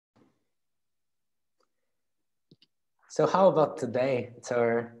So how about today? It's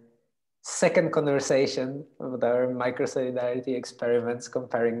our second conversation with our Microsolidarity experiments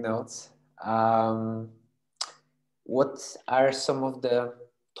comparing notes. What are some of the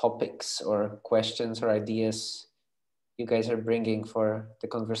topics or questions or ideas you guys are bringing for the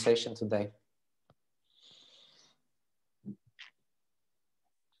conversation today?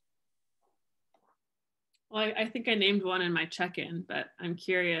 Well, I think I named one in my check-in, but I'm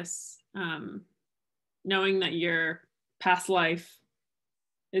curious, knowing that your past life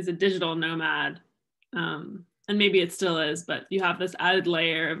is a digital nomad, and maybe it still is, but you have this added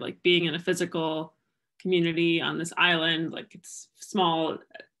layer of like being in a physical community on this island, like it's small,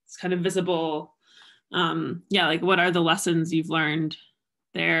 it's kind of visible. Yeah, like what are the lessons you've learned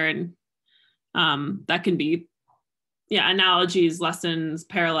there? And that can be, yeah, analogies, lessons,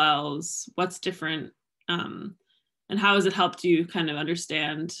 parallels, what's different, and how has it helped you kind of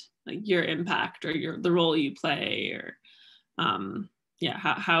understand like your impact or the role you play, or yeah,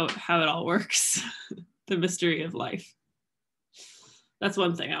 how it all works. The mystery of life. That's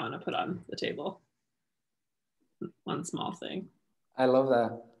one thing I want to put on the table. One small thing. I love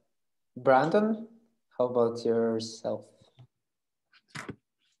that. Brandon, how about yourself?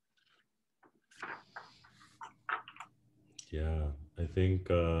 Yeah, I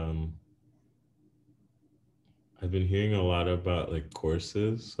think I've been hearing a lot about like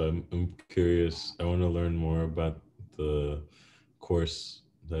courses. So I'm curious. I want to learn more about the course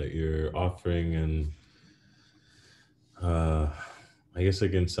that you're offering, and I guess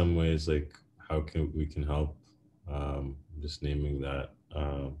like in some ways, like how can we can help. Just naming that.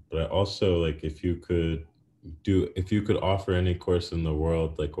 But I also like if you could offer any course in the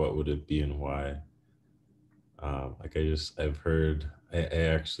world, like what would it be and why? Like I've heard, I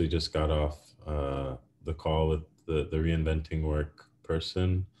actually just got off the call with the reinventing work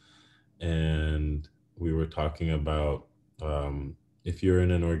person, and we were talking about if you're in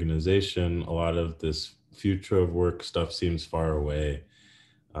an organization, a lot of this future of work stuff seems far away.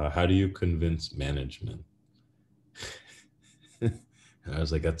 How do you convince management? And I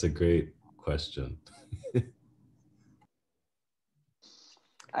was like, that's a great question.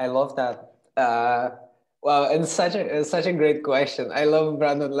 I love that. Wow, and such a great question. I love,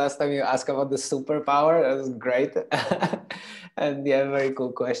 Brandon, last time you asked about the superpower. That was great. And yeah, very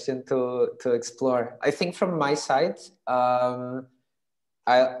cool question to explore. I think from my side, I'll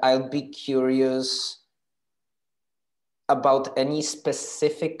be curious about any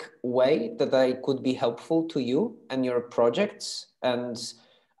specific way that I could be helpful to you and your projects. And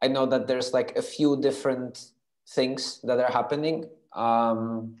I know that there's like a few different things that are happening.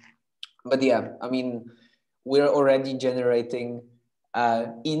 But yeah, I mean, we're already generating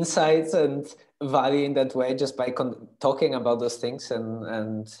insights and value in that way just by talking about those things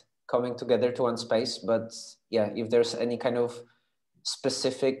and coming together to one space. But yeah, if there's any kind of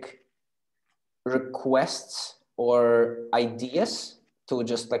specific requests or ideas to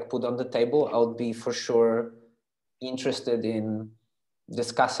just like put on the table, I would be for sure interested in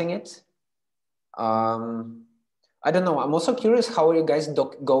discussing it. I don't know. I'm also curious, how are you guys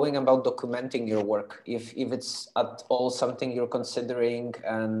going about documenting your work? If it's at all something you're considering,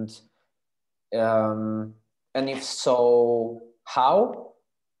 and if so, how?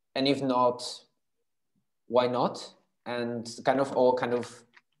 And if not, why not? And kind of all kind of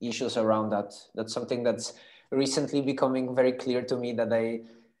issues around that. That's something that's recently becoming very clear to me, that I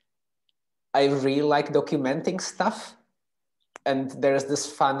really like documenting stuff. And there's this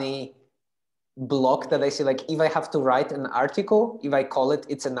funny block that I see, like if I have to write an article, if I call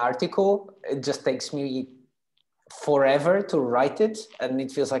it's an article, it just takes me forever to write it. And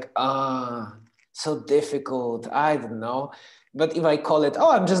it feels like, so difficult. I don't know. But if I call it,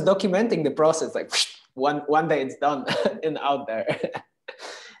 I'm just documenting the process, like one day it's done and out there.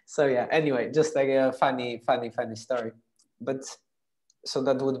 So yeah, anyway, just like a funny story. But so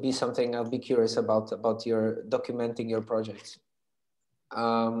that would be something I'll be curious about your documenting your projects.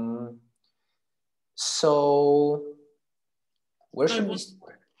 So where should we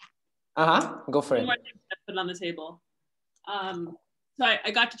start? Go for it. Put on the table. So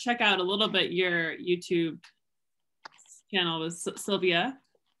I got to check out a little bit your YouTube channel with Silvia.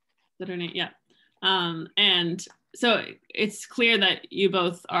 Is that her name? Yeah. And so it's clear that you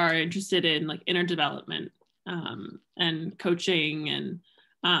both are interested in like inner development and coaching, and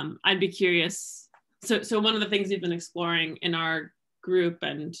I'd be curious. So one of the things we've been exploring in our group,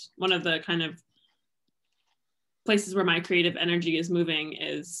 and one of the kind of places where my creative energy is moving,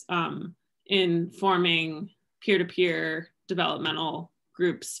 is in forming peer-to-peer developmental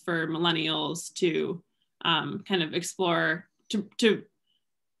groups for millennials to kind of explore, to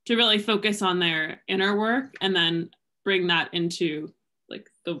really focus on their inner work, and then bring that into like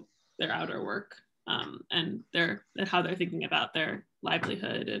their outer work, and how they're thinking about their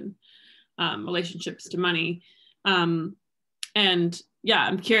livelihood and relationships to money. And yeah,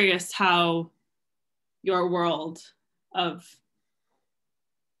 I'm curious how your world of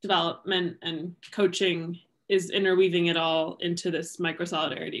development and coaching is interweaving it all into this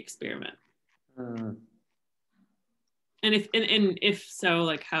microsolidarity experiment. And if so,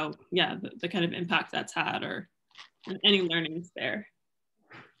 like how, yeah, the kind of impact that's had, or any learnings there.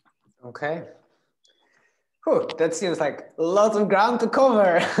 Okay. Whew, that seems like lots of ground to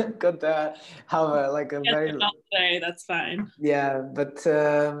cover. Could have like a very... Say, that's fine. Yeah, but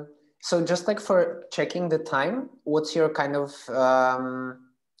so just like for checking the time, what's your kind of,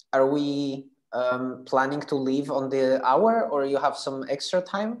 are we planning to leave on the hour, or you have some extra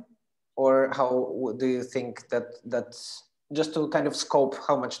time? Or how do you think that's just to kind of scope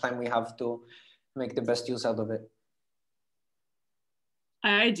how much time we have to make the best use out of it?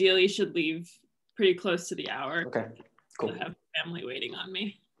 I ideally should leave pretty close to the hour. Okay, cool. I have family waiting on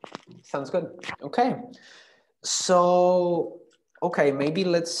me. Sounds good. Okay. So, okay, maybe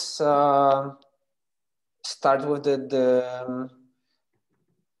let's start with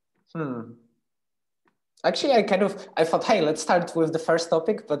Actually, I thought, hey, let's start with the first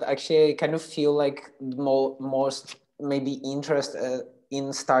topic, but actually I kind of feel like most maybe interest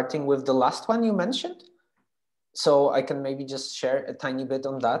in starting with the last one you mentioned. So I can maybe just share a tiny bit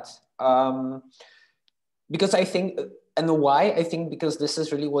on that. Because I think, and why? I think because this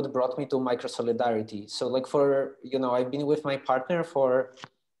is really what brought me to Microsolidarity. So like for, I've been with my partner for,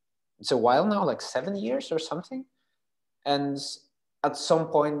 it's a while now, like 7 years or something. And at some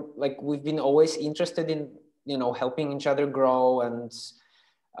point, like we've been always interested in, helping each other grow, and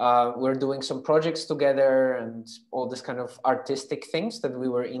we're doing some projects together and all this kind of artistic things that we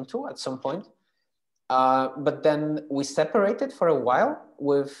were into at some point. But then we separated for a while,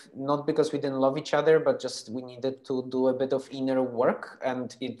 not because we didn't love each other, but just we needed to do a bit of inner work,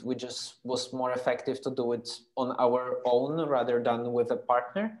 and we just was more effective to do it on our own rather than with a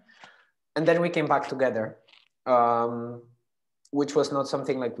partner. And then we came back together, which was not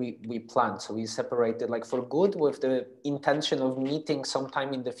something like we planned. So we separated like for good, with the intention of meeting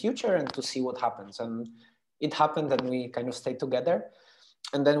sometime in the future and to see what happens. And it happened, and we kind of stayed together.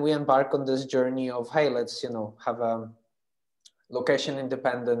 And then we embark on this journey of, hey, let's, have a location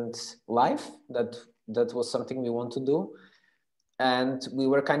independent life. That was something we want to do. And we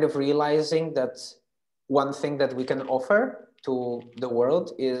were kind of realizing that one thing that we can offer to the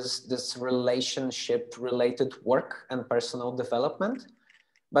world is this relationship related work and personal development.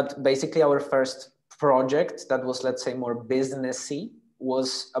 But basically our first project that was, let's say, more businessy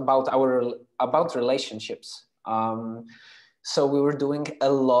was about relationships. So we were doing a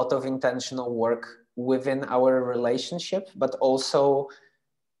lot of intentional work within our relationship, but also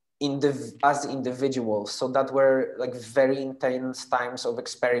as individuals. So that were like very intense times of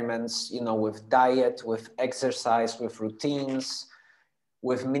experiments, with diet, with exercise, with routines,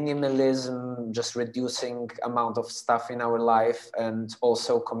 with minimalism, just reducing amount of stuff in our life, and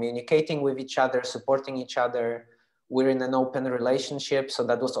also communicating with each other, supporting each other. We're in an open relationship. So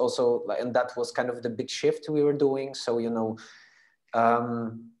that was also, and that was kind of the big shift we were doing. So,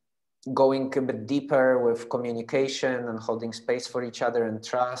 going a bit deeper with communication and holding space for each other, and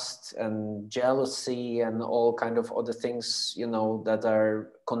trust and jealousy and all kind of other things, that are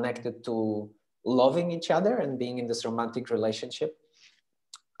connected to loving each other and being in this romantic relationship.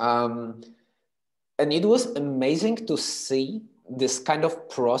 And it was amazing to see this kind of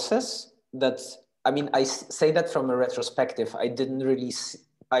process I say that from a retrospective.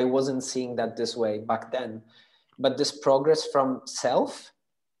 I wasn't seeing that this way back then, but this progress from self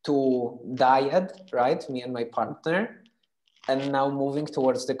to dyad, right? Me and my partner, and now moving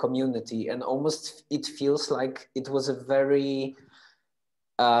towards the community. And almost it feels like it was a very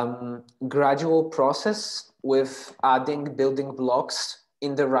gradual process with adding building blocks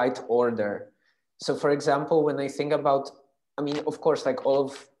in the right order. So for example, when I think about, of course, like all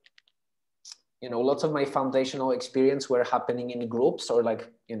of, lots of my foundational experience were happening in groups, or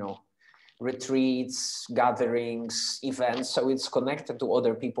like, retreats, gatherings, events. So it's connected to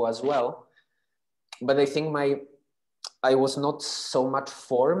other people as well. But I think I was not so much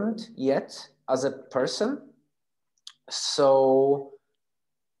formed yet as a person. So,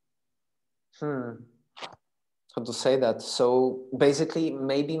 how to say that? So basically,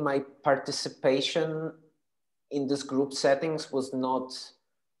 maybe my participation in this group settings was not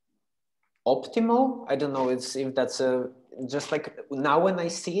optimal. I don't know if that's just like now when I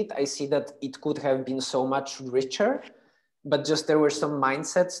see it, I see that it could have been so much richer. but just there were some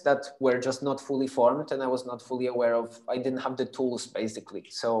mindsets that were just not fully formed, and I was not fully aware of. I didn't have the tools, basically.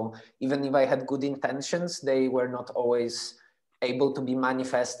 So even if I had good intentions, they were not always able to be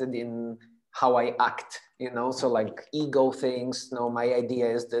manifested in how I act, you know? So like ego things, no, my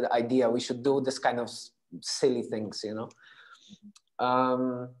idea is the idea, we should do this kind of silly things, you know?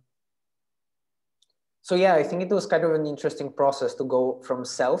 So yeah, I think it was kind of an interesting process to go from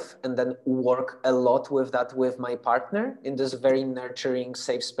self and then work a lot with that with my partner in this very nurturing,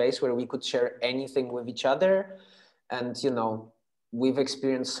 safe space where we could share anything with each other. And, you know, we've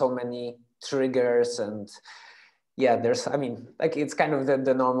experienced so many triggers, and yeah, there's, I mean, like, it's kind of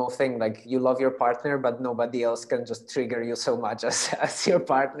the normal thing, like you love your partner, but nobody else can just trigger you so much as your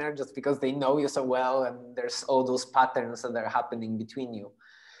partner, just because they know you so well, and there's all those patterns that are happening between you.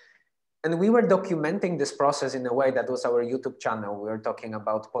 And we were documenting this process in a way that was our YouTube channel. We were talking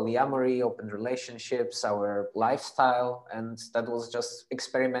about polyamory, open relationships, our lifestyle, and that was just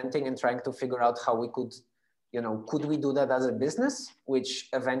experimenting and trying to figure out how we could, you know, could we do that as a business? Which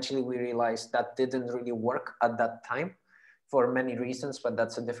eventually we realized that didn't really work at that time for many reasons, but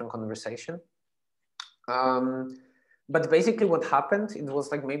that's a different conversation. But basically what happened, it was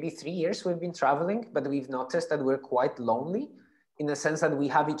like maybe 3 years we've been traveling, but we've noticed that we're quite lonely, in the sense that we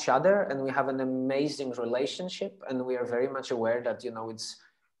have each other and we have an amazing relationship, and we are very much aware that, you know, it's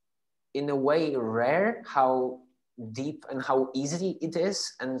in a way rare how deep and how easy it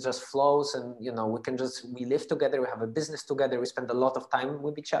is, and just flows, and, you know, we live together, we have a business together, we spend a lot of time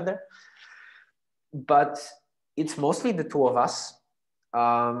with each other, but it's mostly the two of us.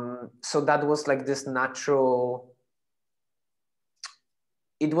 So that was like this natural,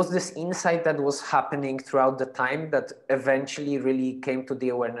 it was this insight that was happening throughout the time that eventually really came to the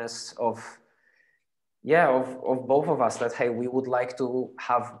awareness of, yeah, of both of us, that, hey, we would like to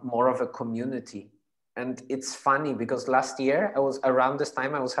have more of a community. And it's funny because last year, around this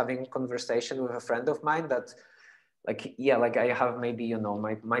time, I was having a conversation with a friend of mine that, like, yeah, like I have maybe, you know,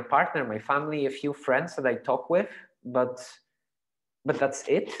 my partner, my family, a few friends that I talk with, but that's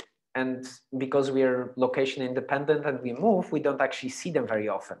it. And because we are location independent and we move, we don't actually see them very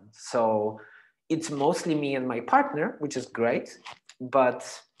often. So it's mostly me and my partner, which is great, but,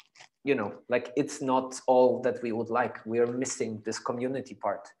 you know, like, it's not all that we would like. We are missing this community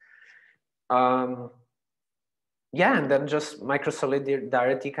part. Yeah, and then just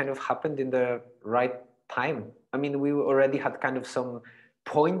Microsolidarity kind of happened in the right time. I mean, we already had kind of some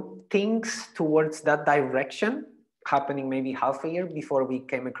pointings towards that direction happening maybe half a year before we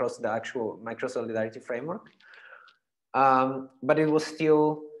came across the actual Microsolidarity framework. But it was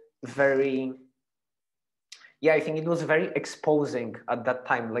still very, yeah, I think it was very exposing at that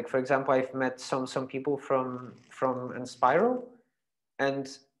time. Like, for example, I've met some people from Inspiral, and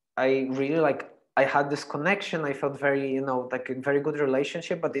I really I had this connection. I felt very, you know, like a very good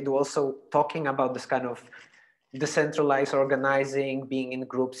relationship, but it was also talking about this kind of decentralized organizing, being in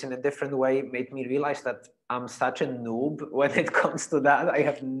groups in a different way, made me realize that I'm such a noob when it comes to that. I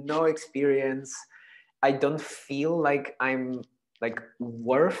have no experience. I don't feel like I'm like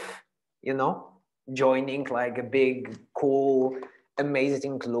worth, you know, joining like a big, cool,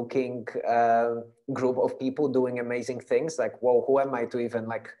 amazing looking group of people doing amazing things. Like, whoa, who am I to even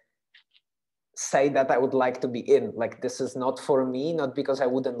like say that I would like to be in? Like, this is not for me, not because I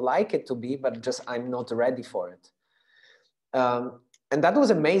wouldn't like it to be, but just I'm not ready for it. And that was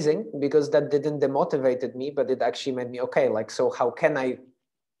amazing because that didn't demotivated me, but it actually made me, okay, like, so how can I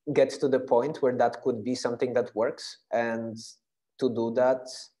get to the point where that could be something that works? And to do that,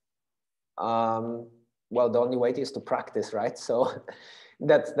 well, the only way is to practice, right? So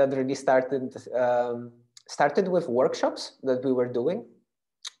that really started with workshops that we were doing.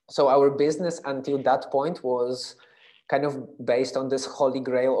 So our business until that point was kind of based on this holy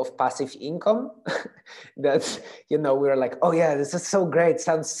grail of passive income that, you know, we were like, oh yeah, this is so great,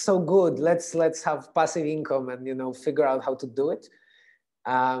 sounds so good, let's have passive income and, you know, figure out how to do it.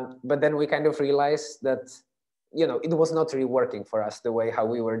 But then we kind of realized that, you know, it was not really working for us the way how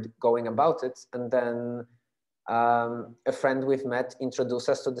we were going about it. And then a friend we've met introduced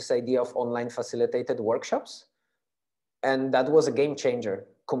us to this idea of online facilitated workshops. And that was a game changer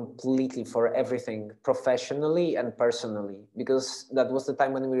completely for everything, professionally and personally, because that was the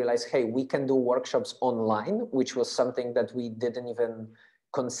time when we realized, hey, we can do workshops online, which was something that we didn't even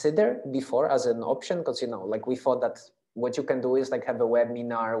consider before as an option. Because, you know, like, we thought that what you can do is like have a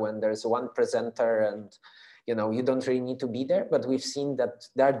webinar when there's one presenter and, you know, you don't really need to be there. But we've seen that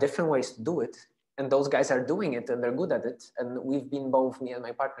there are different ways to do it. And those guys are doing it and they're good at it. And we've been, both me and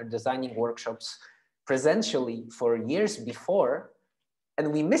my partner, designing workshops presentially for years before,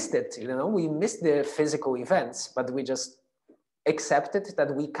 and we missed it. You know, we missed the physical events, but we just accepted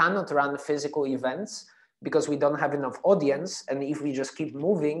that we cannot run physical events because we don't have enough audience. And if we just keep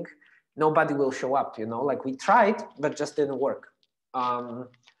moving, nobody will show up, you know, like we tried, but just didn't work.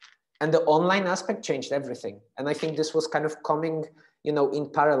 And the online aspect changed everything. And I think this was kind of coming, you know,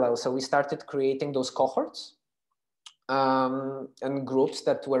 in parallel. So we started creating those cohorts and groups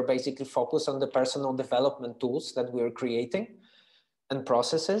that were basically focused on the personal development tools that we were creating and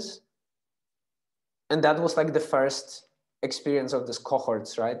processes. And that was like the first experience of these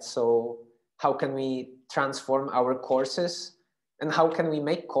cohorts, right? So how can we transform our courses, and how can we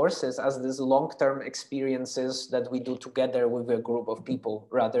make courses as these long-term experiences that we do together with a group of people,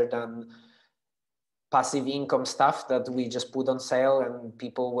 rather than passive income stuff that we just put on sale and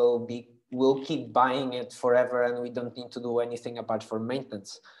people will keep buying it forever and we don't need to do anything apart from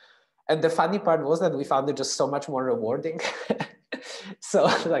maintenance. And the funny part was that we found it just so much more rewarding. So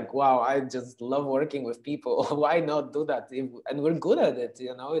like, wow, I just love working with people. Why not do that? And we're good at it,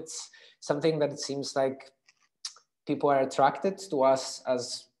 you know. It's something that it seems like people are attracted to us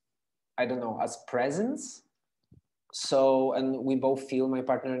as, I don't know, as presence. So, and we both feel, my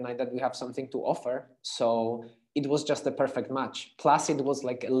partner and I, that we have something to offer. So it was just a perfect match. Plus it was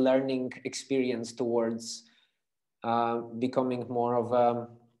like a learning experience towards becoming more of a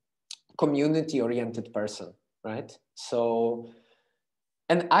community-oriented person, right? So,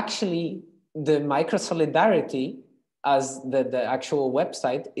 and actually the Microsolidarity as the actual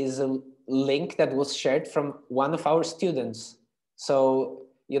website is a link that was shared from one of our students. So,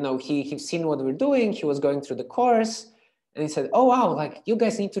 you know, he's seen what we're doing, he was going through the course, and he said, oh, wow, like you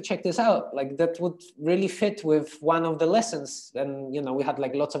guys need to check this out. Like that would really fit with one of the lessons. And, you know, we had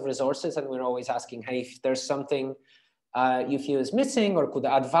like lots of resources and we're always asking, hey, if there's something you feel is missing or could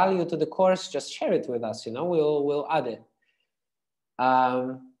add value to the course, just share it with us, you know, we'll add it.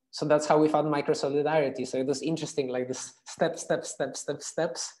 So that's how we found Microsolidarity. So it was interesting, like this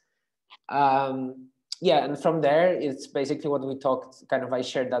steps. Yeah, and from there, it's basically what we talked, kind of, I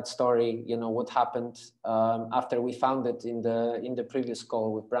shared that story, you know, what happened after we found it in the previous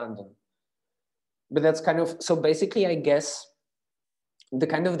call with Brandon. But that's kind of, so basically, I guess, the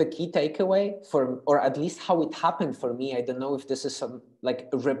kind of the key takeaway for, or at least how it happened for me, I don't know if this is some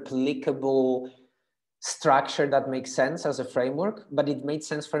like replicable structure that makes sense as a framework, but it made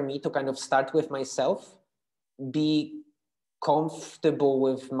sense for me to kind of start with myself, be comfortable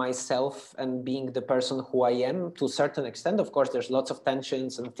with myself and being the person who I am to a certain extent. Of course, there's lots of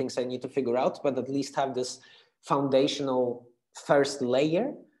tensions and things I need to figure out, but at least have this foundational first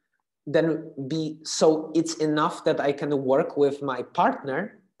layer. Then be, so it's enough that I can work with my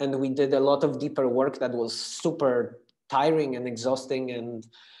partner. And we did a lot of deeper work that was super tiring and exhausting and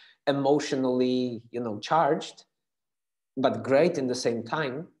emotionally, you know, charged, but great in the same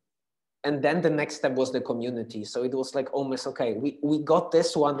time. And then the next step was the community. So it was like almost, okay, we got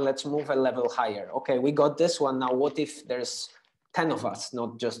this one, let's move a level higher. Okay, we got this one, now what if there's 10 of us,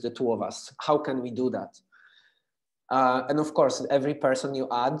 not just the 2 of us? How can we do that? And of course, every person you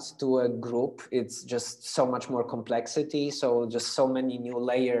add to a group, it's just so much more complexity. So just so many new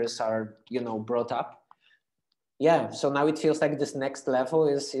layers are, you know, brought up. Yeah, so now it feels like this next level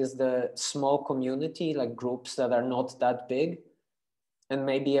is the small community, like groups that are not that big, and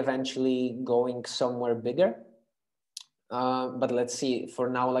maybe eventually going somewhere bigger. But let's see, for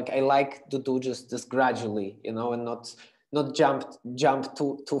now, like I like to do just gradually, you know, and not jump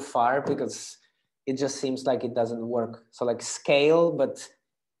too far, because it just seems like it doesn't work. So like scale, but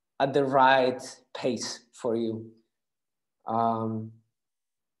at the right pace for you.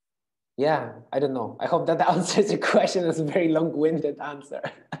 Yeah, I don't know. I hope that answers the question. It's a very long-winded answer.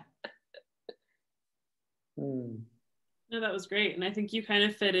 No, that was great. And I think you kind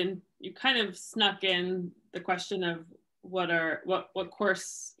of fit in, you kind of snuck in the question of what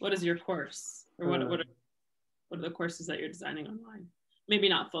is your course? Or what are the courses that you're designing online? Maybe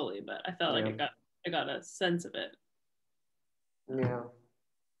not fully, but I felt like I got a sense of it. Yeah.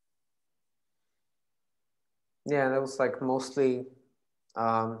 Yeah, that was like mostly,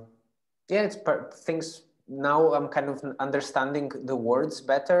 yeah, it's things, now I'm kind of understanding the words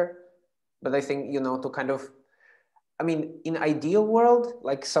better, but I think, you know, to kind of, I mean, in ideal world,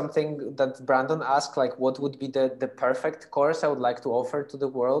 like something that Brandon asked, like what would be the perfect course I would like to offer to the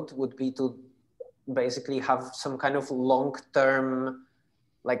world, would be to basically have some kind of long-term,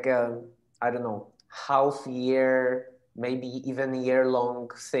 like a, I don't know, half year, maybe even year-long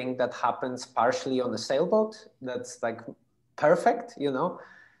thing that happens partially on a sailboat. That's like perfect, you know.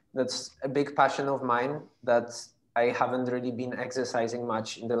 That's a big passion of mine that I haven't really been exercising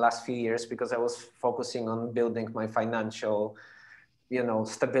much in the last few years, because I was focusing on building my financial, you know,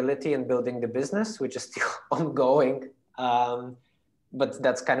 stability and building the business, which is still ongoing. But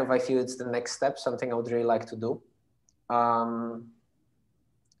that's kind of, I feel it's the next step, something I would really like to do.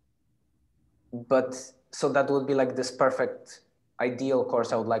 But so that would be like this perfect ideal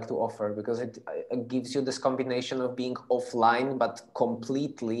course I would like to offer, because it gives you this combination of being offline but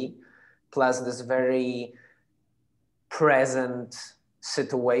completely, plus this very present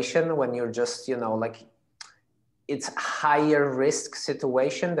situation when you're just, you know, like it's higher risk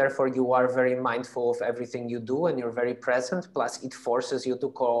situation, therefore you are very mindful of everything you do and you're very present, plus it forces you to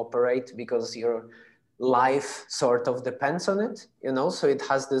cooperate because your life sort of depends on it, you know. So it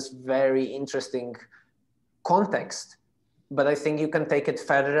has this very interesting context, but I think you can take it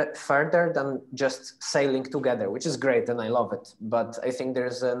further than just sailing together, which is great and I love it, but I think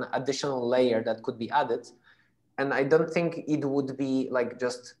there's an additional layer that could be added. And I don't think it would be like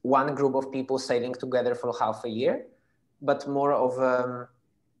just one group of people sailing together for half a year, but more of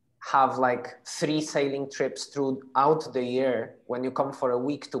have like 3 sailing trips throughout the year when you come for a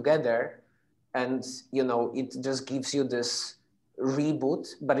week together. And, you know, it just gives you this reboot,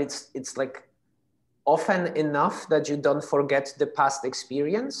 but it's like often enough that you don't forget the past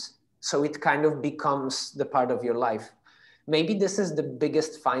experience. So it kind of becomes the part of your life. Maybe this is the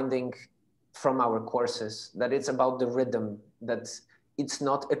biggest finding from our courses, that it's about the rhythm, that it's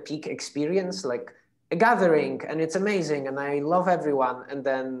not a peak experience, like a gathering and it's amazing and I love everyone, and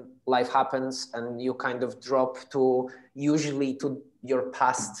then life happens and you kind of drop to usually to your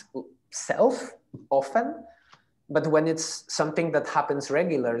past self often. But when it's something that happens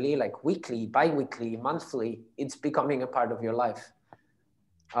regularly, like weekly, bi-weekly, monthly, it's becoming a part of your life.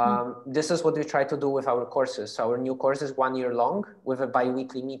 This is what we try to do with our courses. So our new course is 1 year long with a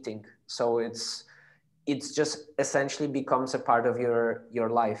bi-weekly meeting. So it's just essentially becomes a part of your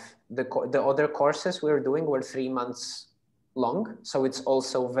life. The other courses we're doing were 3 months long. So it's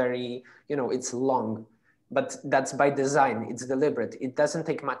also very, you know, it's long, but that's by design. It's deliberate. It doesn't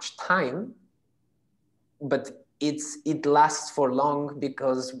take much time, but it lasts for long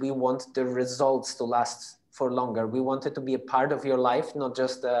because we want the results to last for longer. We want it to be a part of your life, not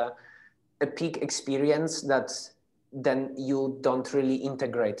just a peak experience that then you don't really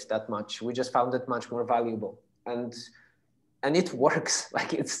integrate that much. We just found it much more valuable, and it works.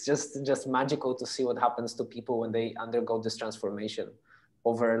 Like it's just magical to see what happens to people when they undergo this transformation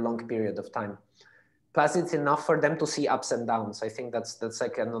over a long period of time. Plus it's enough for them to see ups and downs. I think that's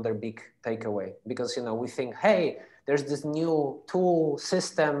like another big takeaway, because, you know, we think, hey, there's this new tool,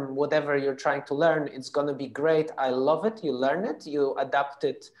 system, whatever you're trying to learn, it's going to be great. I love it. You learn it, you adapt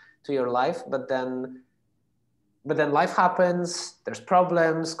it to your life, but then life happens, there's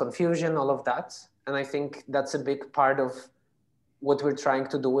problems, confusion, all of that. And I think that's a big part of what we're trying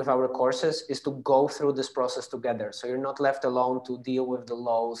to do with our courses, is to go through this process together. So you're not left alone to deal with the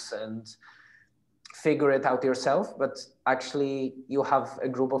lows and figure it out yourself, but actually you have a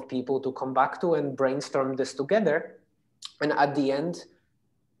group of people to come back to and brainstorm this together. And at the end,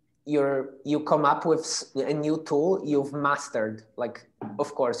 you come up with a new tool you've mastered. Like,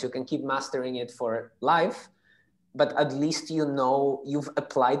 of course, you can keep mastering it for life, but at least, you know, you've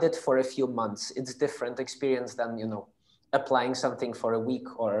applied it for a few months. It's different experience than, you know, applying something for a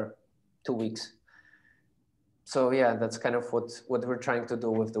week or 2 weeks. So yeah, that's kind of what we're trying to do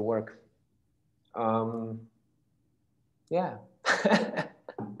with the work. Yeah. I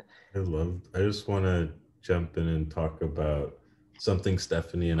just want to jump in and talk about something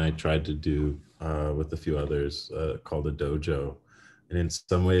Stephanie and I tried to do with a few others called a dojo. And in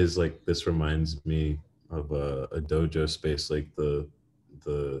some ways, like, this reminds me of a dojo space, like the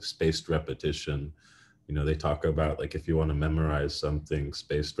spaced repetition. You know, they talk about, like, if you want to memorize something,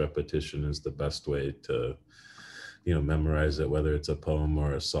 spaced repetition is the best way to, you know, memorize it, whether it's a poem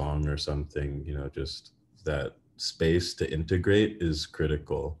or a song or something. You know, just that space to integrate is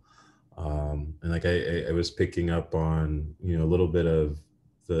critical. And like I was picking up on, you know, a little bit of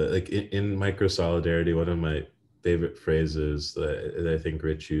the, like, in Microsolidarity, one of my favorite phrases that I think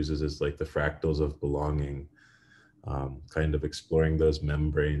Rich uses is like the fractals of belonging, kind of exploring those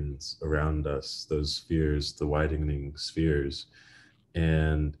membranes around us, those spheres, the widening spheres.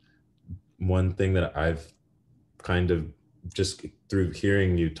 And one thing that I've kind of just through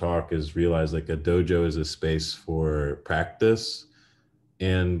hearing you talk is realize, like, a dojo is a space for practice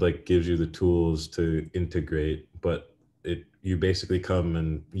and, like, gives you the tools to integrate, but you basically come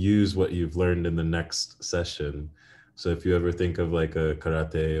and use what you've learned in the next session. So if you ever think of like a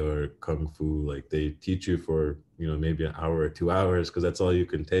karate or kung fu, like, they teach you for, you know, maybe an hour or 2 hours, because that's all you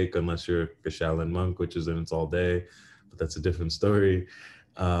can take, unless you're a Shaolin monk, which is, and it's all day, but that's a different story.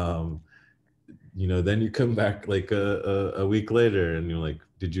 You know, then you come back like a week later and you're like,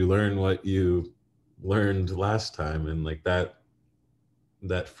 did you learn what you learned last time, and like that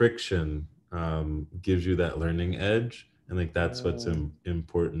friction gives you that learning edge, and like that's what's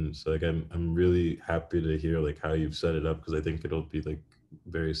important. So like I'm really happy to hear like how you've set it up, because I think it'll be like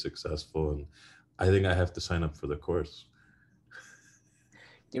very successful, and I think I have to sign up for the course.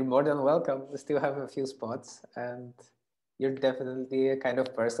 You're more than welcome. We still have a few spots, and you're definitely a kind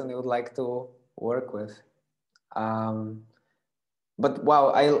of person we would like to work with. But wow,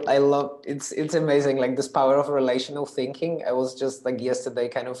 I love it's amazing, like this power of relational thinking. I was just like yesterday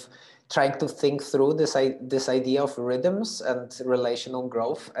kind of trying to think through this idea of rhythms and relational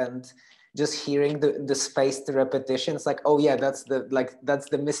growth, and just hearing the spaced repetitions, like, oh yeah, that's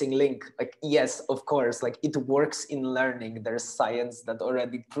the missing link. Like, yes, of course, like it works in learning. There's science that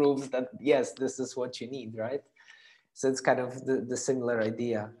already proves that yes, this is what you need, right? So it's kind of the similar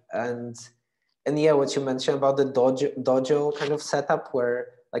idea. And yeah, what you mentioned about the dojo kind of setup, where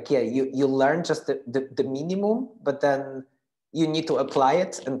like, yeah, you learn just the minimum, but then you need to apply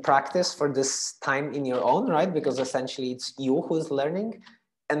it and practice for this time in your own, right? Because essentially it's you who's learning.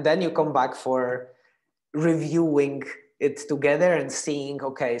 And then you come back for reviewing it together and seeing,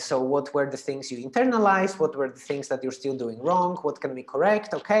 okay, so what were the things you internalized? What were the things that you're still doing wrong? What can we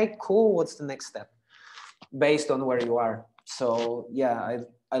correct? Okay, cool. What's the next step based on where you are? So yeah,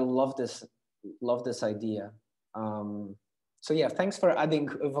 I love this idea. So yeah, thanks for adding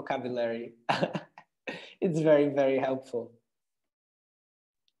vocabulary. It's very, very helpful.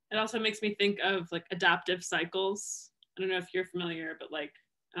 It also makes me think of like adaptive cycles. I don't know if you're familiar, but like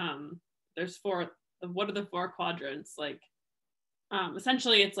there's what are the 4 quadrants? Like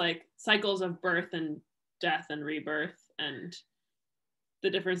essentially it's like cycles of birth and death and rebirth, and the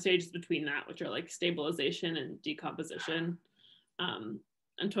different stages between that, which are like stabilization and decomposition. I'm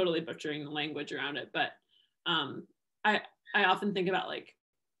totally butchering the language around it, but I often think about like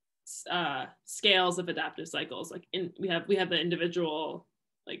scales of adaptive cycles. Like we have the individual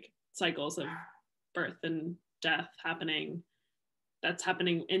like cycles of birth and death happening. That's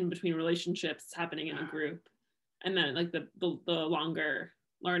happening in between relationships. It's happening in a group, and then like the longer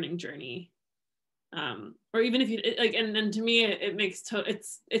learning journey. Or even if you like, and to me it makes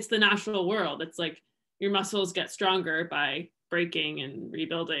it's the natural world. It's like your muscles get stronger by breaking and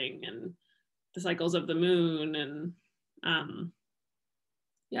rebuilding, and the cycles of the moon, and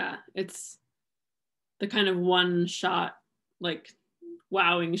yeah, it's the kind of one shot like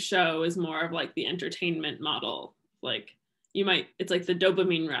wowing show is more of like the entertainment model. Like it's like the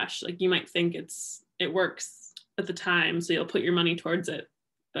dopamine rush. Like you might think it works at the time, so you'll put your money towards it,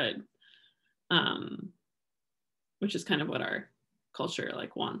 but which is kind of what our culture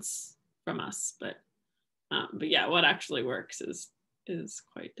like wants from us. But yeah, what actually works is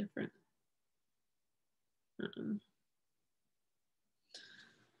quite different.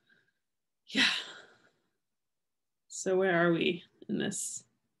 Yeah. So where are we in this?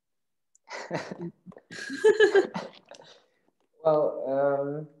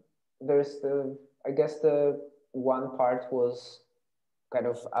 Well, there's I guess the one part was kind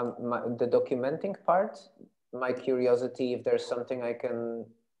of the documenting part. My curiosity if there's something I can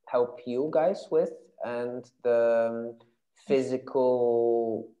help you guys with, and the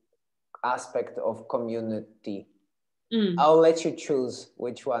physical aspect of community. I'll let you choose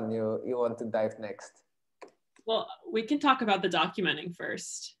which one you want to dive next. Well, we can talk about the documenting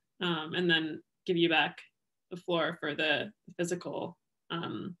first, and then give you back the floor for the physical,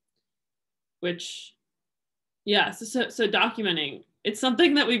 which, yeah, so documenting, it's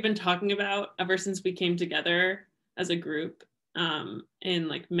something that we've been talking about ever since we came together as a group in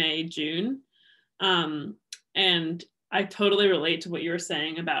like May, June. And I totally relate to what you were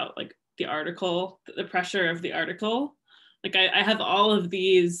saying about like the article, the pressure of the article. Like I have all of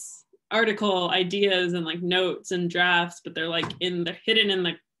these article ideas and like notes and drafts, but they're hidden in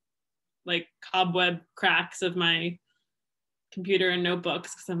the like cobweb cracks of my computer and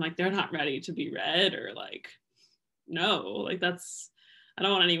notebooks, because I'm like, they're not ready to be read, or like, no, like I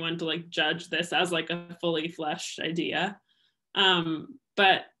don't want anyone to like judge this as like a fully fleshed idea.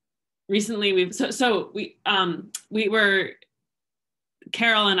 But recently we were,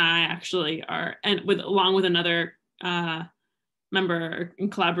 Carol and I actually are, and along with another member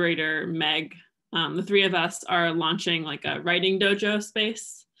and collaborator, Meg, the 3 of us are launching like a writing dojo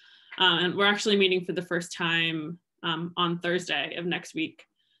space. And we're actually meeting for the first time on Thursday of next week,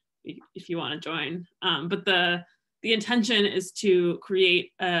 if you want to join. But the intention is to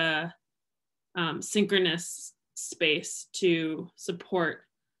create a synchronous space to support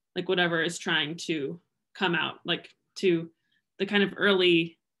like whatever is trying to come out, like to the kind of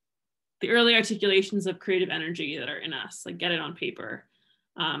early articulations of creative energy that are in us, like get it on paper.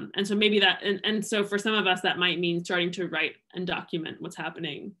 And so maybe that, and so for some of us, that might mean starting to write and document what's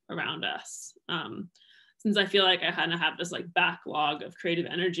happening around us. Since I feel like I kind of have this like backlog of creative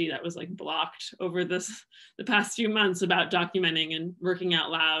energy that was like blocked over the past few months about documenting and working out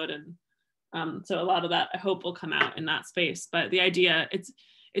loud. And so a lot of that I hope will come out in that space. But the idea, it's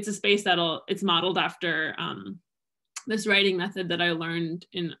a space it's modeled after this writing method that I learned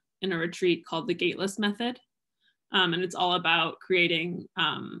in a retreat called the gateless method. And it's all about creating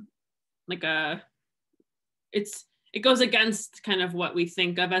it goes against kind of what we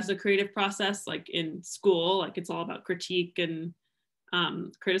think of as a creative process, like in school, like it's all about critique and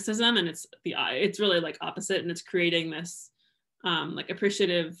criticism, and it's really like opposite, and it's creating this like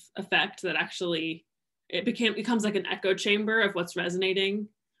appreciative effect that actually becomes like an echo chamber of what's resonating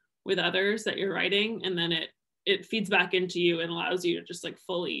with others that you're writing, and then it feeds back into you and allows you to just like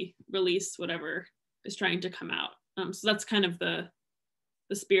fully release whatever is trying to come out. So that's kind of the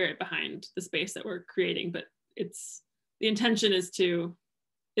spirit behind the space that we're creating, but the intention is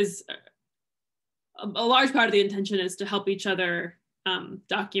a large part of the intention is to help each other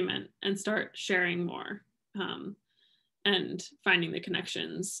document and start sharing more and finding the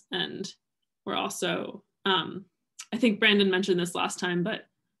connections. And we're also, I think Brandon mentioned this last time, but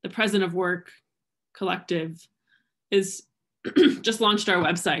the Present of Work Collective is just launched our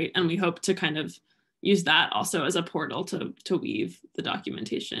website, and we hope to kind of use that also as a portal to weave the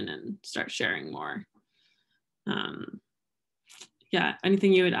documentation and start sharing more. Yeah,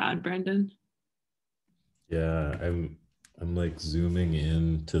 anything you would add, Brandon? Yeah, I'm like zooming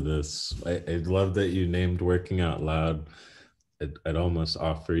into this. I love that you named working out loud. I'd almost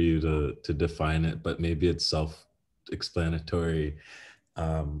offer you to define it, but maybe it's self-explanatory.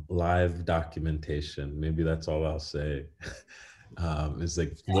 Live documentation, maybe that's all I'll say. Is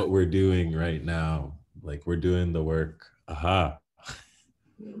like what we're doing right now. Like we're doing the work. Aha.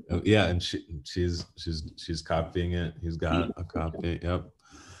 Oh, yeah, and she's copying it. He's got a copy. Yep.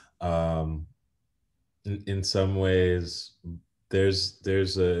 In some ways,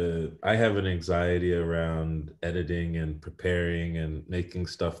 I have an anxiety around editing and preparing and making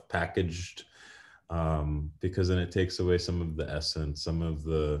stuff packaged, because then it takes away some of the essence, some of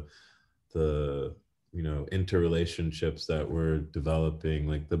the interrelationships that we're developing,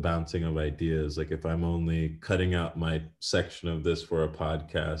 like the bouncing of ideas. Like if I'm only cutting out my section of this for a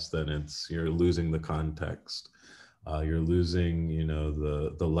podcast, then you're losing the context. You're losing,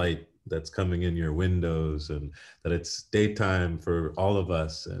 the light that's coming in your windows, and that it's daytime for all of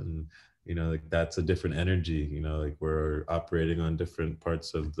us. And, like that's a different energy, like we're operating on different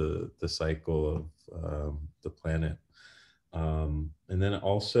parts of the cycle of the planet. And then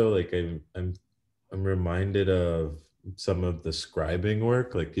also like I'm reminded of some of the scribing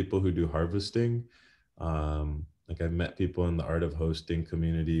work, like people who do harvesting. Like I've met people in the art of hosting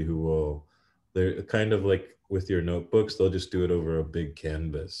community they're kind of like with your notebooks, they'll just do it over a big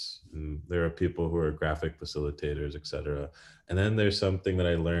canvas. And there are people who are graphic facilitators, etc. And then there's something that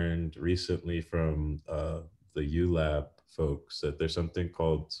I learned recently from the ULab folks, that there's something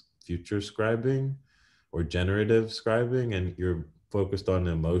called future scribing or generative scribing, and you're focused on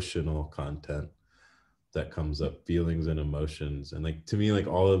emotional content that comes up, feelings and emotions. And like to me, like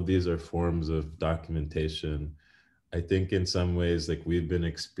all of these are forms of documentation. I think in some ways, like we've been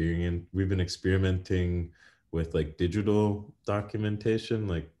experimenting with like digital documentation,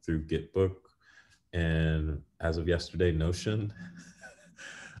 like through Gitbook, and as of yesterday, Notion.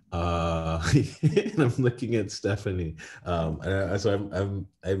 And I'm looking at Stephanie. So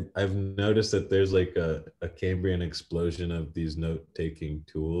I've noticed that there's like a Cambrian explosion of these note-taking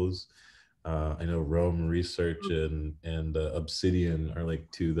tools. I know Rome Research and Obsidian are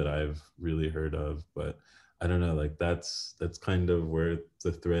like two that I've really heard of, but I don't know, like that's kind of where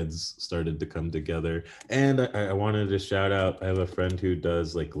the threads started to come together. And I wanted to shout out, I have a friend who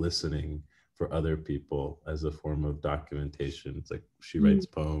does like listening for other people as a form of documentation. It's like she writes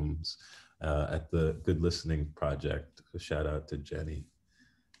poems at the Good Listening Project. So shout out to Jenny.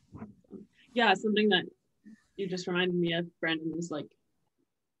 Yeah, something that you just reminded me of, Brandon, was like,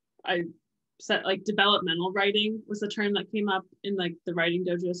 I said like developmental writing was the term that came up in like the writing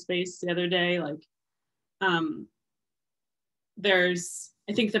dojo space the other day. Like I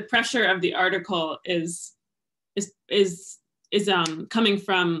think the pressure of the article is coming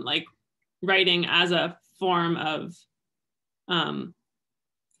from like writing as a form of the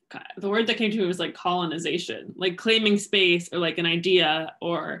word that came to me was like colonization, like claiming space or like an idea,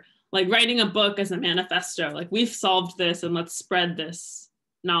 or like writing a book as a manifesto, like we've solved this and let's spread this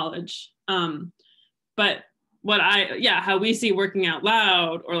knowledge. But how we see working out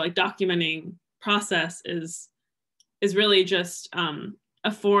loud or like documenting process is really just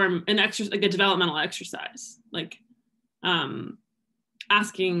a form, an exercise, like a developmental exercise, like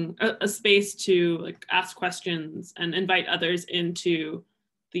asking a space to like ask questions and invite others into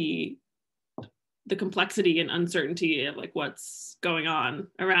the complexity and uncertainty of like what's going on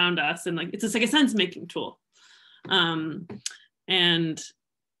around us, and like it's just like a sense making tool. And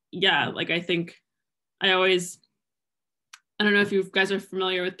yeah, like I think I don't know if you guys are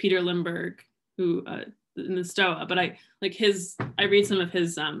familiar with Peter Limberg, who in the Stoa, but I read some of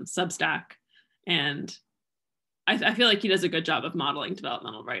his Substack, and I feel like he does a good job of modeling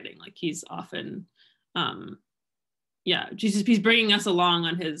developmental writing. Like he's often, he's bringing us along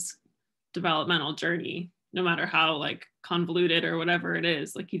on his developmental journey, no matter how like convoluted or whatever it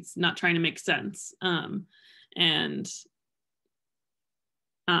is. Like he's not trying to make sense.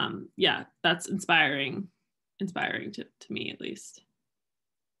 That's inspiring to me, at least.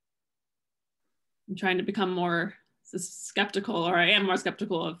 I'm trying to become more skeptical, or I am more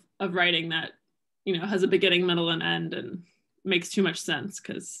skeptical of writing that, you know, has a beginning, middle, and end and makes too much sense,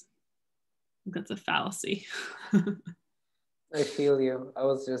 because that's a fallacy. I feel you. I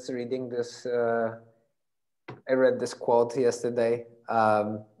was just reading this, I read this quote yesterday,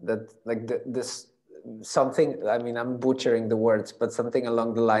 that like this something, I mean, I'm butchering the words, but something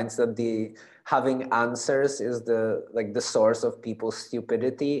along the lines that the having answers is the source of people's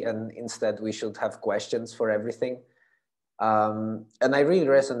stupidity, and instead we should have questions for everything. And I really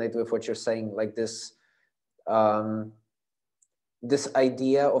resonate with what you're saying, like this this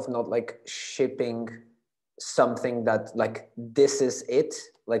idea of not like shipping something that like this is it,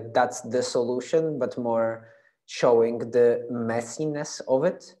 like that's the solution, but more showing the messiness of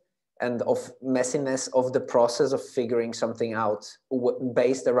it, and of messiness of the process of figuring something out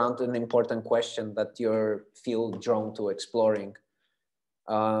based around an important question that you feel drawn to exploring.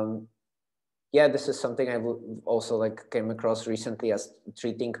 Yeah, this is something I also like came across recently, as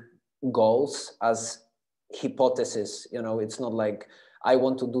treating goals as hypothesis. You know, it's not like I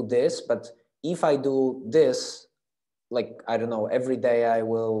want to do this, but if I do this, like, I don't know, every day I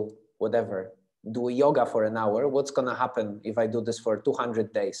will, whatever, do yoga for an hour. What's going to happen if I do this for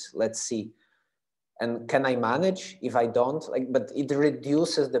 200 days? Let's see. And can I manage if I don't? Like, but it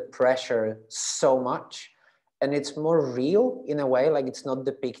reduces the pressure so much. And it's more real in a way, like it's not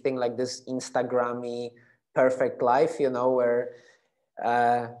depicting like this Instagram-y perfect life, you know, where,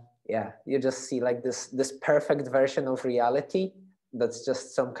 you just see like this perfect version of reality that's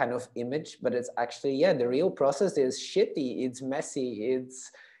just some kind of image, but it's actually, the real process is shitty, it's messy,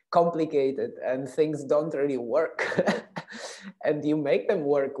 it's complicated, and things don't really work. And you make them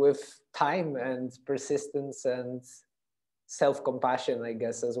work with time and persistence and self-compassion, I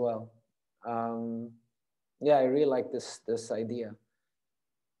guess, as well. I really like this idea.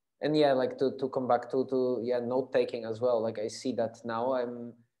 And like to come back to note taking as well. Like I see that now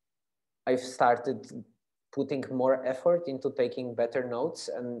I've started putting more effort into taking better notes,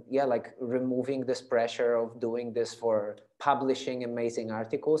 and like removing this pressure of doing this for publishing amazing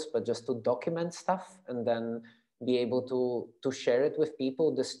articles, but just to document stuff and then be able to share it with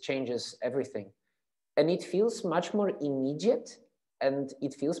people. This changes everything. And it feels much more immediate, and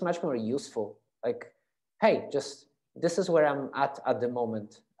it feels much more useful. Like, hey, just this is where I'm at the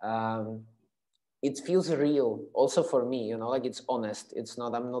moment. It feels real also for me, you know, like it's honest. It's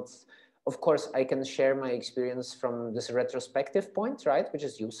not, I'm not, of course, I can share my experience from this retrospective point, right? Which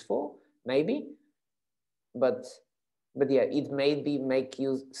is useful, maybe. But it maybe make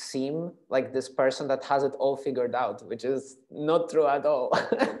you seem like this person that has it all figured out, which is not true at all.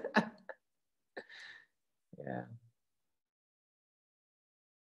 Yeah.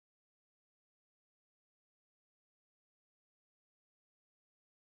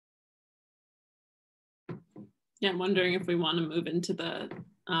 Yeah, I'm wondering if we want to move into the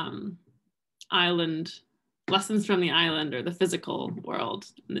island, lessons from the island, or the physical world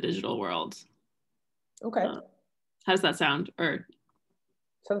and the digital world. Okay. How does that sound? Or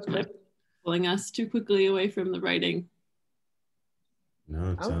sounds good. Pulling us too quickly away from the writing?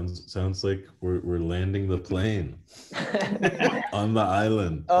 No, it sounds like we're landing the plane on the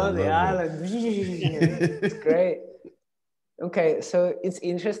island. On the island. It's great. Okay, so it's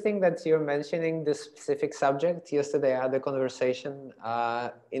interesting that you're mentioning this specific subject. Yesterday I had a conversation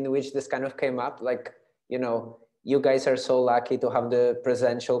in which this kind of came up, like, you know, you guys are so lucky to have the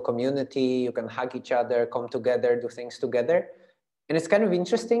presential community. You can hug each other, come together, do things together. And it's kind of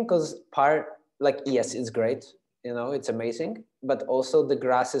interesting because yes, it's great. You know, it's amazing, but also the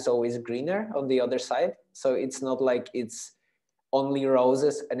grass is always greener on the other side. So it's not like it's only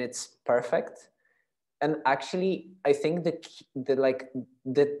roses and it's perfect. And actually, I think the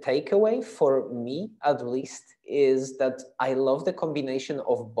takeaway for me, at least, is that I love the combination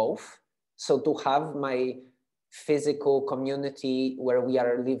of both. So to have my physical community where we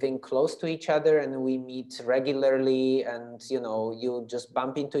are living close to each other and we meet regularly, and you just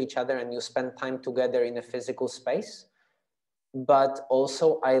bump into each other and you spend time together in a physical space. But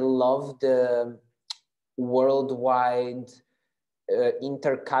also I love the worldwide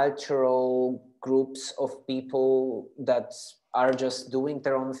intercultural groups of people that are just doing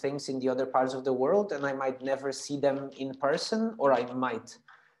their own things in the other parts of the world, and I might never see them in person, or I might.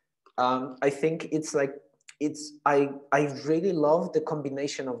 I think I really love the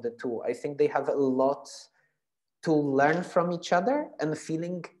combination of the two. I think they have a lot to learn from each other, and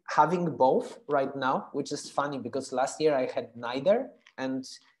having both right now, which is funny because last year I had neither, and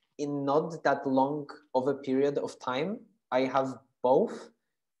in not that long of a period of time, I have both,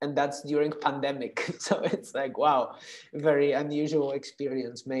 and that's during pandemic. So it's like, wow, very unusual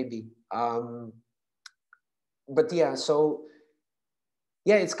experience maybe. But yeah, so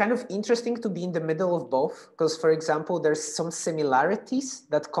yeah, it's kind of interesting to be in the middle of both, because for example, there's some similarities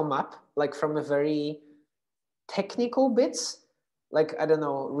that come up, like from a very technical bits. Like, I don't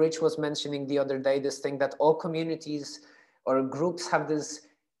know, Rich was mentioning the other day this thing that all communities or groups have this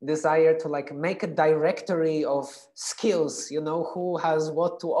desire to like make a directory of skills, who has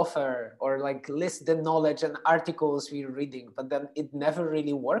what to offer, or like list the knowledge and articles we're reading, but then it never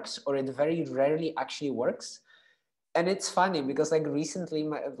really works, or it very rarely actually works. And it's funny because like recently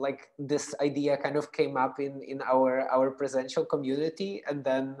this idea kind of came up in our presential community, and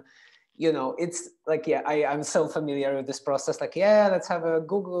then it's like, yeah, I'm so familiar with this process, like, yeah, let's have a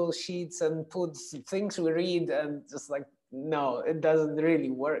Google Sheets and put things we read, and just like, no, it doesn't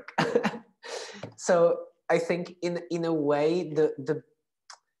really work. So I think in a way the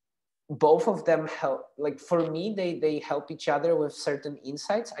both of them help. Like for me, they help each other with certain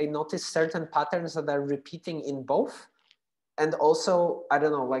insights. I notice certain patterns that are repeating in both. And also, I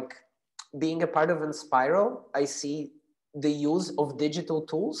don't know, like being a part of Inspiral, I see the use of digital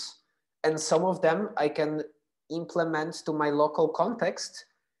tools, and some of them I can implement to my local context,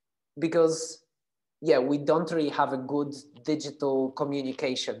 because yeah, we don't really have a good digital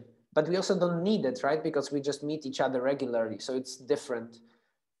communication, but we also don't need it, right? Because we just meet each other regularly. So it's different.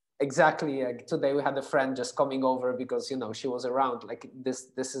 Exactly. Like today we had a friend just coming over because, she was around. Like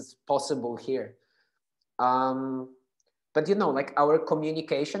this is possible here. But like our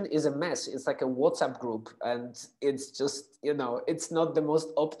communication is a mess. It's like a WhatsApp group, and it's just, it's not the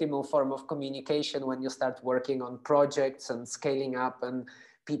most optimal form of communication when you start working on projects and scaling up, and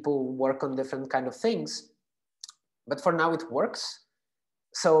people work on different kind of things. But for now it works.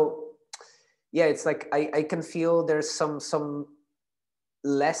 So yeah, it's like I can feel there's some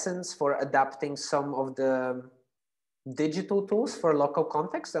lessons for adapting some of the digital tools for local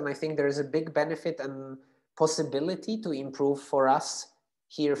context. And I think there is a big benefit and possibility to improve for us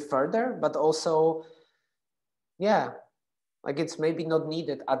here further, but also, yeah, like it's maybe not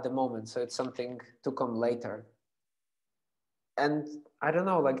needed at the moment. So it's something to come later. And I don't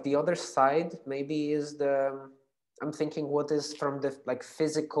know, like the other side maybe is I'm thinking what is from the like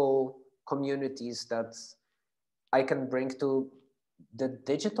physical communities that I can bring to the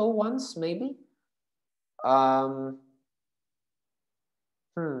digital ones, maybe. And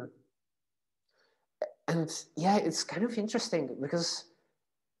yeah, it's kind of interesting because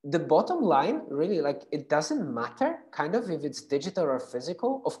the bottom line really, like, it doesn't matter kind of if it's digital or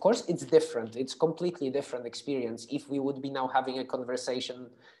physical. Of course, it's different. It's completely different experience. If we would be now having a conversation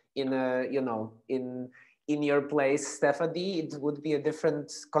in a, in your place, Stephanie, it would be a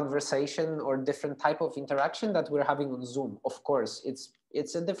different conversation or different type of interaction that we're having on Zoom. Of course,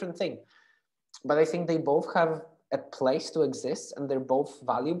 it's a different thing. But I think they both have a place to exist and they're both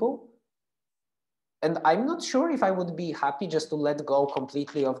valuable. And I'm not sure if I would be happy just to let go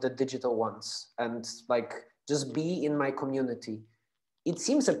completely of the digital ones and like just be in my community. It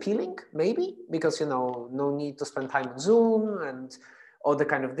seems appealing, maybe, because, no need to spend time on Zoom and all the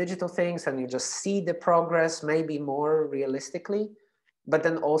kind of digital things, and you just see the progress maybe more realistically. But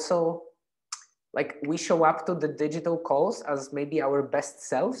then also, like, we show up to the digital calls as maybe our best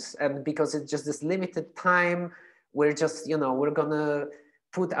selves, and because it's just this limited time, we're just, we're gonna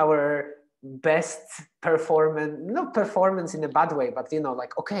put our best performance, not performance in a bad way, but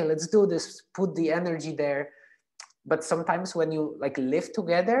like, okay, let's do this, put the energy there. But sometimes when you like live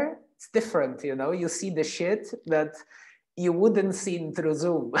together, it's different. You see the shit that you wouldn't see through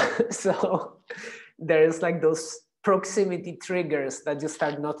Zoom. So there's like those proximity triggers that you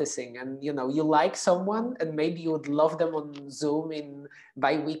start noticing. And you know, you like someone and maybe you would love them on Zoom in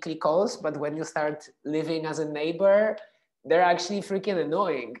bi-weekly calls, but when you start living as a neighbor, they're actually freaking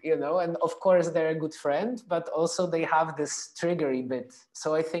annoying, you know. And of course they're a good friend, but also they have this triggery bit.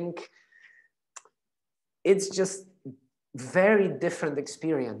 So I think it's just very different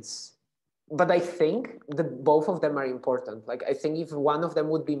experience. But I think that both of them are important. Like, I think if one of them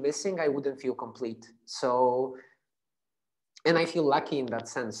would be missing, I wouldn't feel complete. So, and I feel lucky in that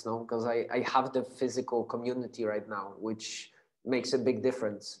sense, no? Because I have the physical community right now, which makes a big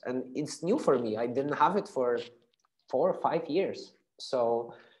difference. And it's new for me. I didn't have it for 4 or 5 years.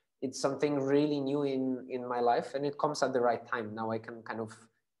 So it's something really new in my life, and it comes at the right time. Now I can kind of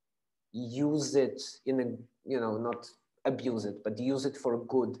use it in a, you know, not abuse it, but use it for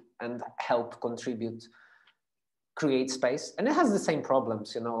good and help contribute, create space. And it has the same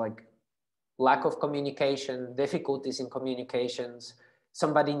problems, you know, like lack of communication, difficulties in communications.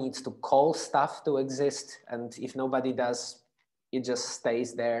 Somebody needs to call stuff to exist. And if nobody does, it just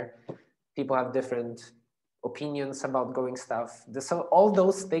stays there. People have different opinions about going stuff. So all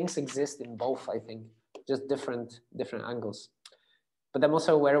those things exist in both, I think, just different angles. But I'm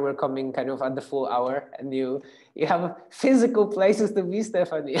also aware we're coming kind of at the full hour, and you have physical places to be,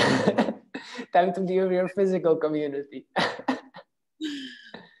 Stephanie. Time to be with your physical community.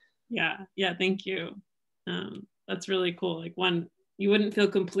 Yeah, thank you. That's really cool. Like, one, you wouldn't feel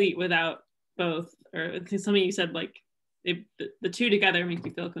complete without both, or something you said, like the two together make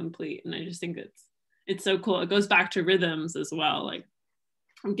you feel complete. And I just think it's so cool. It goes back to rhythms as well. Like,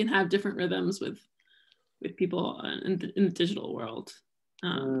 we can have different rhythms with people in the digital world,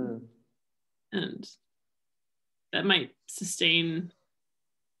 and that might sustain.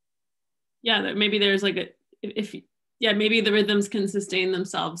 Yeah, that maybe there's like maybe the rhythms can sustain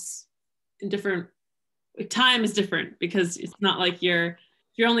themselves in different. Time is different, because it's not like you're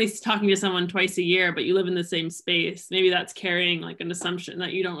only talking to someone twice a year, but you live in the same space. Maybe that's carrying like an assumption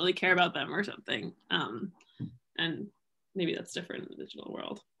that you don't really care about them or something, and maybe that's different in the digital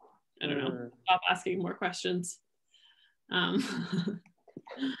world. I don't know. Stop asking more questions. Well,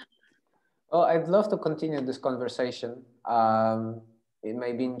 I'd love to continue this conversation. It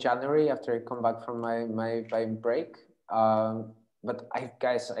may be in January after I come back from my break. But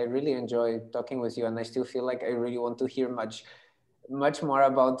guys, I really enjoy talking with you, and I still feel like I really want to hear much more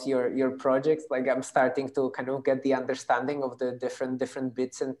about your projects. Like, I'm starting to kind of get the understanding of the different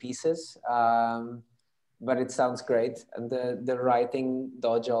bits and pieces. But it sounds great. And the writing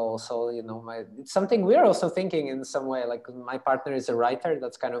dojo also, you know, it's something we're also thinking in some way. Like, my partner is a writer,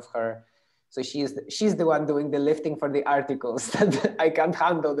 that's kind of her. So she's the one doing the lifting for the articles that I can't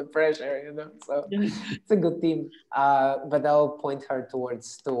handle the pressure, you know. So it's a good team. But I'll point her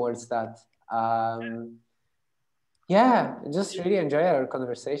towards that. Yeah, just really enjoy our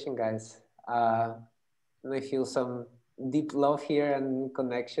conversation, guys. And I feel some deep love here and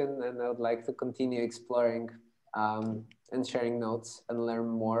connection, and I would like to continue exploring and sharing notes and learn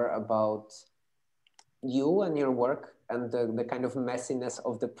more about you and your work and the kind of messiness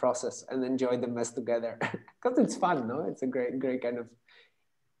of the process, and enjoy the mess together, because it's fun, no? It's a great kind of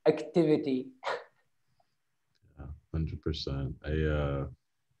activity. 100%.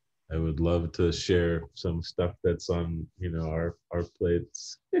 I would love to share some stuff that's on, you know, our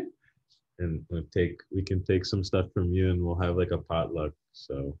plates. And we can take some stuff from you, and we'll have like a potluck.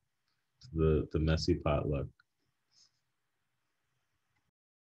 So the messy potluck.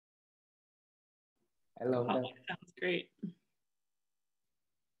 I love that. Sounds great.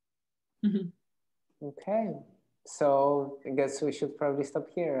 Okay, so I guess we should probably stop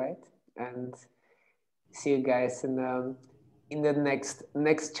here, right? And see you guys in the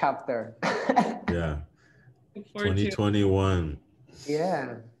next chapter. Yeah. 2021.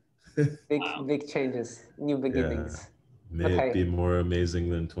 Yeah. Big changes, new beginnings. Yeah. May it be more amazing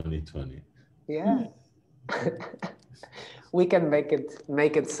than 2020. Yeah. We can make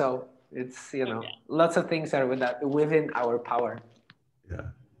it so. It's, you know, lots of things are within our power.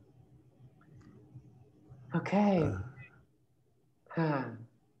 Yeah. Okay.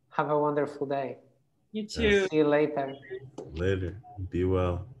 Have a wonderful day. You too. See you later. Later. Be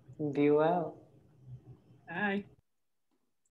well. Be well. Bye.